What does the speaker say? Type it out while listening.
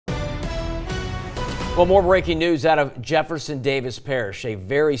Well, more breaking news out of Jefferson Davis Parish. A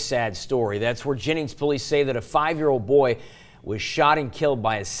very sad story. That's where Jennings police say that a 5-year-old boy was shot and killed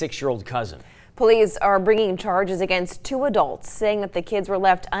by his 6-year-old cousin. Police are bringing charges against 2 adults, saying that the kids were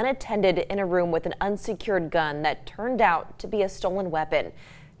left unattended in a room with an unsecured gun that turned out to be a stolen weapon.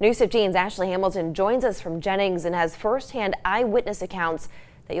 News 15's Ashley Hamilton joins us from Jennings and has firsthand eyewitness accounts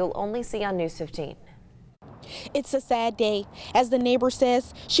that you'll only see on News 15. It's a sad day. As the neighbor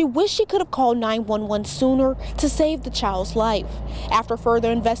says, she wished she could have called 911 sooner to save the child's life. After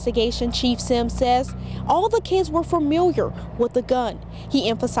further investigation, Chief Sims says all the kids were familiar with the gun. He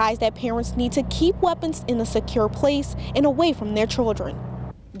emphasized that parents need to keep weapons in a secure place and away from their children.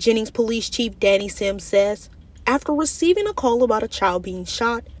 Jennings Police Chief Danny Sims says after receiving a call about a child being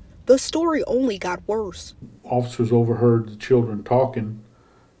shot, the story only got worse. Officers overheard the children talking,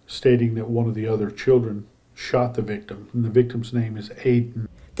 stating that one of the other children shot the victim, and the victim's name is Aiden.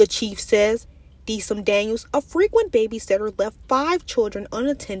 The chief says Deesum Daniels, a frequent babysitter, left 5 children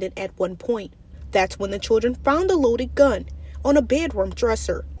unattended at one point. That's when the children found a loaded gun on a bedroom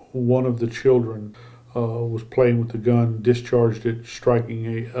dresser. One of the children was playing with the gun, discharged it, striking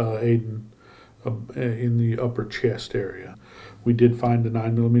Aiden in the upper chest area. We did find a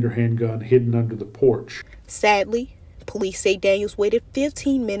 9mm handgun hidden under the porch. Sadly, police say Daniels waited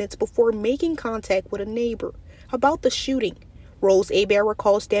 15 minutes before making contact with a neighbor about the shooting. Rose Abear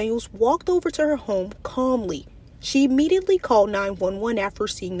recalls Daniels walked over to her home calmly. She immediately called 911 after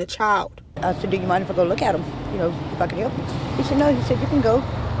seeing the child. I said, do you mind if I go look at him? You know, if I can help him. He said, no. He said, you can go.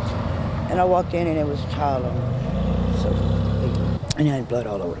 And I walked in and there was a child on the sofa. And he had blood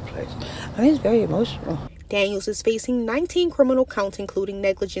all over the place. I mean, it's very emotional. Daniels is facing 19 criminal counts, including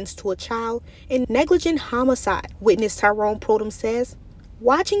negligence to a child and negligent homicide. Witness Tyrone Produm says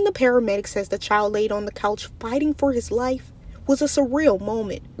watching the paramedics as the child laid on the couch fighting for his life was a surreal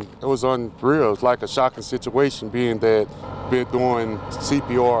moment. It was unreal. It's like a shocking situation, being that we're doing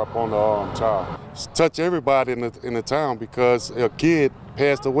CPR upon the child. It's touched everybody in the town because a kid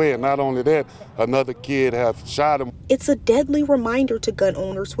passed away, and not only that, another kid have shot him. It's a deadly reminder to gun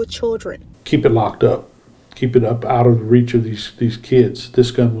owners with children. Keep it locked up. Keep it up out of the reach of these kids. This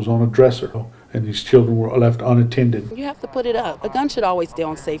gun was on a dresser, and these children were left unattended. You have to put it up. A gun should always stay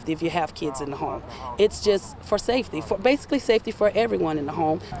on safety if you have kids in the home. It's just for safety, for basically safety for everyone in the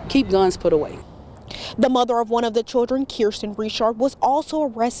home. Keep guns put away. The mother of one of the children, Kirsten Richard, was also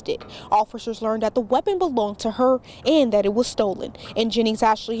arrested. Officers learned that the weapon belonged to her and that it was stolen. In Jennings,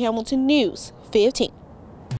 Ashley Hamilton, News 15.